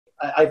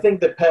I think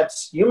that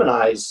pets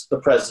humanize the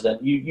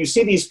president. You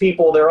see these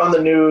people, they're on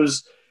the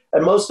news,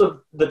 and most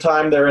of the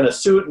time they're in a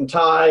suit and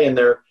tie, and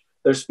they're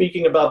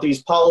speaking about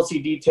these policy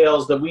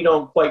details that we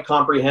don't quite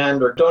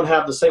comprehend or don't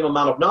have the same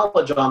amount of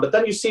knowledge on. But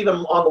then you see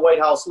them on the White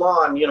House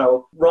lawn,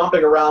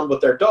 romping around with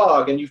their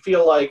dog, and you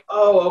feel like,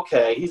 oh,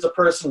 okay, he's a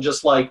person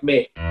just like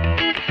me.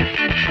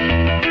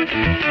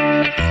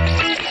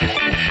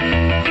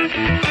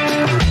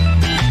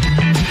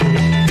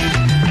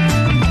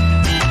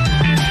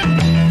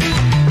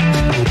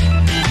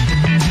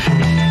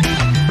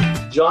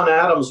 John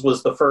Adams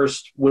was the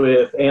first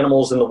with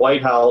animals in the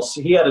White House.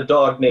 He had a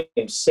dog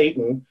named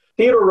Satan.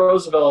 Theodore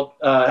Roosevelt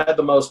had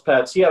the most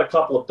pets. He had a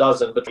couple of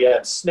dozen, but he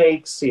had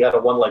snakes. He had a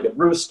one-legged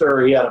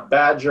rooster. He had a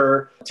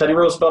badger. Teddy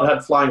Roosevelt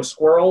had flying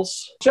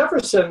squirrels.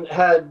 Jefferson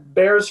had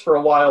bears for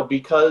a while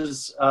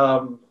because,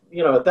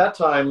 at that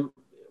time,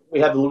 we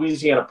had the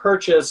Louisiana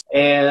Purchase,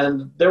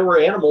 and there were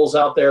animals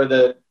out there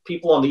that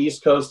people on the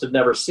East Coast had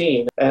never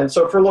seen. And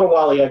so for a little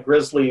while, he had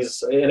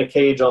grizzlies in a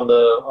cage on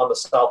the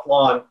South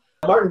Lawn.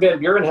 Martin Van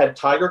Buren had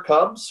tiger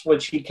cubs,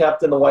 which he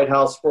kept in the White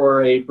House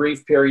for a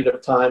brief period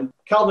of time.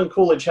 Calvin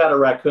Coolidge had a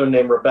raccoon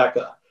named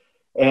Rebecca,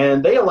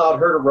 and they allowed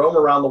her to roam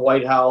around the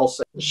White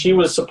House. She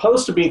was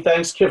supposed to be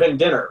Thanksgiving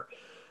dinner.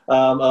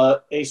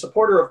 A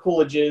supporter of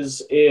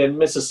Coolidge's in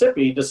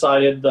Mississippi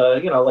decided,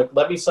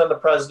 let me send the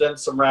president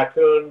some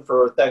raccoon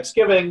for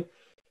Thanksgiving.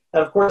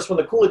 And of course, when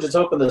the Coolidges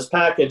open this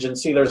package and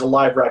see there's a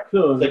live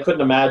raccoon, they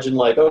couldn't imagine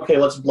okay,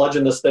 let's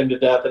bludgeon this thing to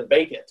death and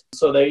bake it.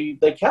 So they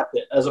kept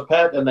it as a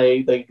pet, and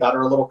they got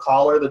her a little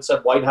collar that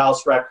said White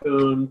House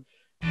raccoon.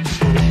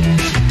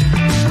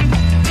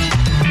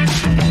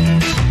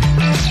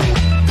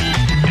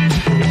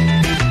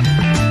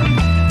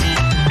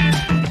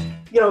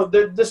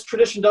 This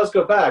tradition does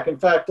go back. In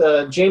fact,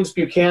 James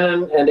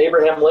Buchanan and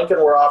Abraham Lincoln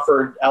were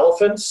offered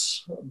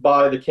elephants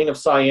by the King of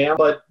Siam,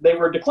 but they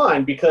were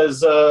declined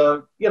because,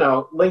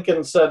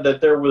 Lincoln said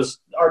that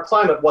our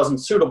climate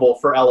wasn't suitable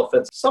for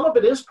elephants. Some of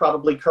it is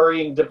probably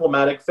currying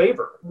diplomatic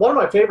favor. One of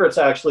my favorites,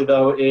 actually,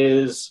 though,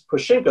 is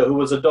Pushinka, who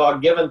was a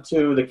dog given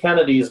to the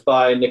Kennedys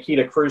by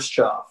Nikita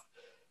Khrushchev.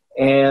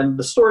 And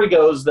the story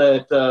goes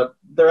that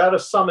they're at a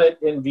summit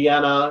in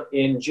Vienna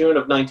in June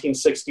of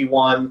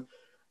 1961,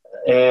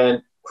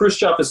 and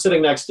Khrushchev is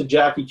sitting next to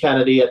Jackie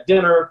Kennedy at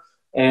dinner,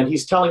 and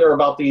he's telling her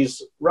about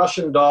these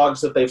Russian dogs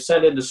that they've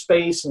sent into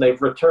space, and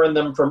they've returned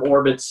them from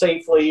orbit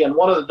safely. And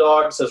one of the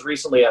dogs has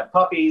recently had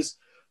puppies.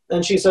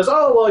 And she says,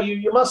 oh, well,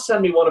 you must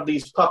send me one of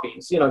these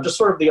puppies. Just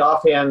sort of the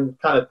offhand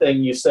kind of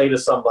thing you say to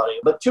somebody.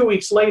 But 2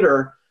 weeks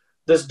later,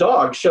 this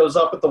dog shows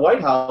up at the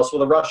White House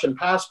with a Russian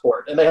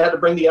passport, and they had to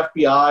bring the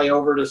FBI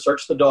over to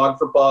search the dog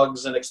for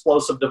bugs and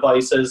explosive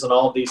devices and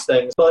all of these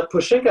things. But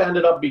Pushinka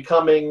ended up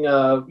becoming,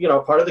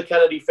 part of the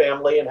Kennedy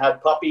family and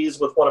had puppies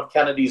with one of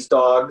Kennedy's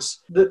dogs.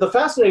 The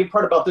fascinating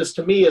part about this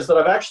to me is that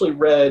I've actually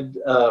read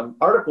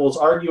articles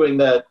arguing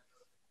that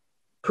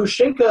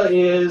Pushinka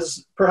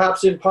is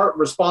perhaps in part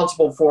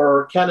responsible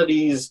for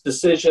Kennedy's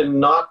decision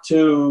not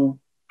to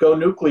go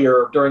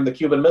nuclear during the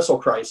Cuban Missile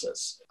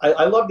Crisis.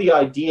 I love the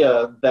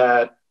idea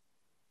that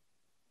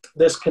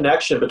this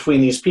connection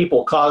between these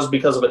people caused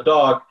because of a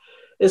dog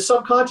is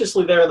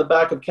subconsciously there in the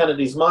back of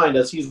Kennedy's mind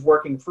as he's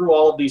working through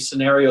all of these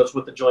scenarios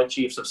with the Joint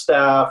Chiefs of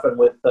Staff and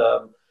with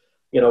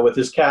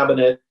his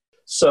cabinet.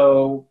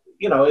 So,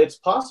 it's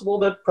possible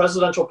that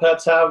presidential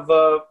pets have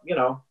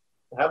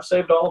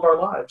saved all of our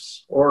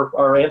lives, or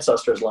our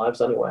ancestors'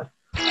 lives anyway.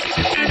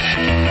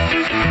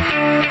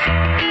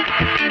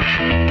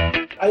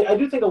 I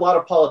do think a lot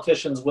of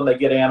politicians, when they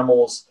get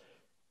animals,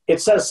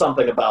 it says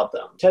something about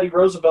them. Teddy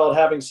Roosevelt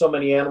having so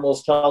many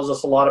animals tells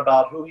us a lot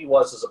about who he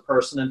was as a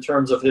person in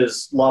terms of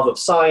his love of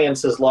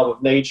science, his love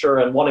of nature,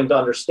 and wanting to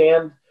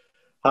understand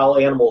how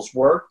animals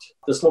worked.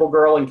 This little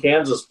girl in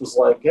Kansas was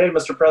like, hey,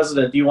 Mr.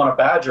 President, do you want a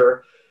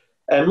badger?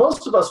 And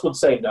most of us would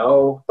say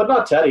no, but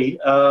not Teddy.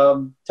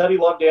 Teddy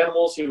loved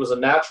animals. He was a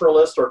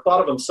naturalist, or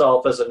thought of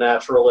himself as a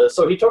naturalist.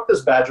 So he took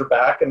this badger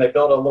back, and they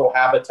built a little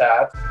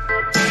habitat.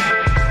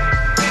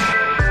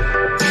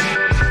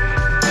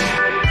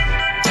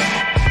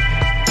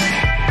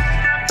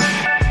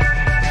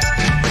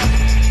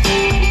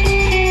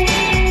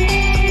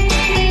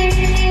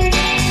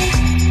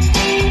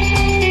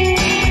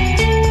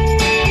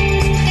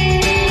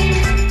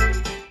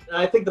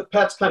 I think the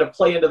pets kind of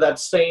play into that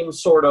same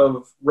sort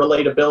of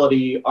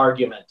relatability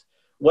argument.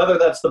 Whether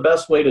that's the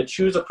best way to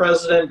choose a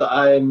president,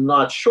 I'm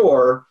not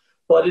sure,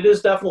 but it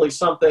is definitely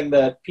something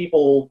that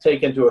people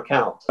take into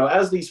account.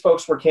 As these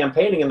folks were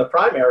campaigning in the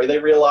primary, they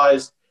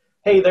realized,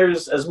 hey,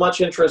 there's as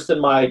much interest in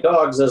my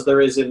dogs as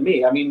there is in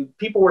me. I mean,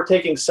 people were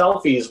taking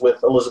selfies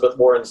with Elizabeth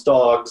Warren's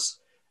dogs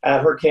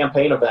at her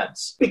campaign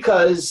events.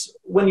 Because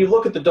when you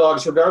look at the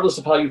dogs, regardless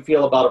of how you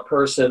feel about a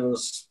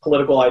person's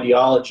political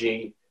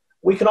ideology,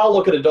 we can all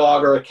look at a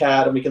dog or a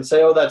cat and we can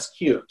say, oh, that's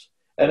cute.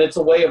 And it's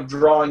a way of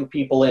drawing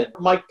people in.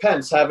 Mike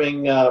Pence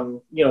having,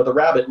 the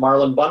rabbit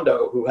Marlon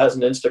Bundo, who has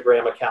an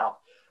Instagram account.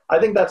 I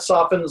think that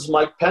softens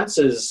Mike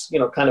Pence's,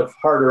 kind of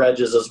harder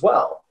edges as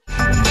well.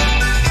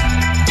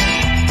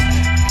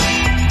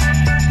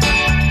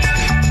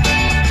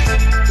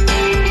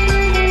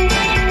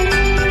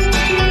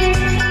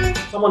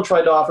 someone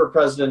tried to offer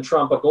President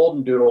Trump a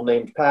golden doodle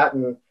named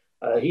Patton.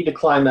 He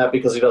declined that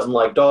because he doesn't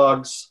like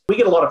dogs. We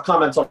get a lot of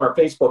comments on our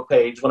Facebook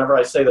page whenever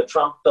I say that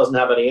Trump doesn't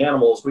have any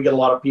animals. We get a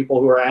lot of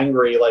people who are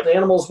angry, like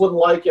animals wouldn't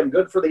like him,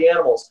 good for the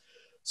animals.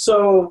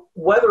 So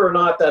whether or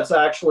not that's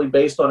actually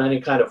based on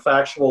any kind of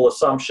factual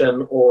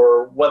assumption,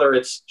 or whether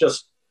it's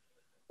just,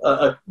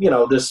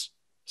 this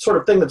sort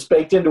of thing that's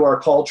baked into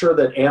our culture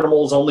that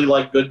animals only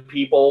like good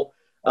people,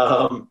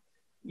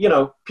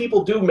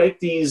 people do make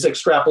these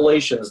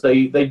extrapolations.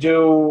 They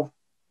do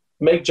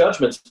make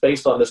judgments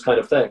based on this kind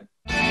of thing.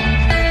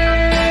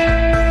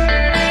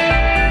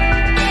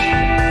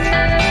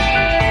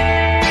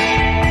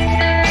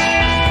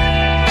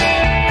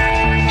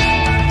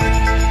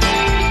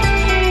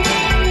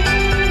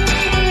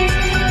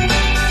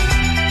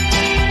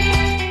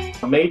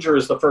 Major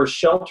is the first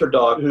shelter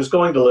dog who's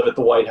going to live at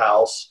the White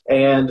House,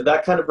 and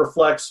that kind of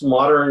reflects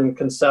modern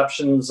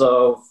conceptions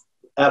of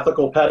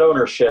ethical pet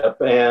ownership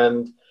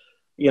and,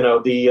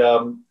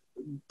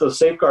 the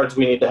safeguards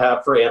we need to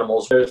have for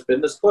animals. There's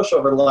been this push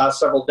over the last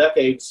several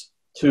decades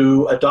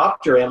to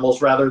adopt your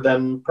animals rather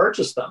than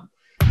purchase them.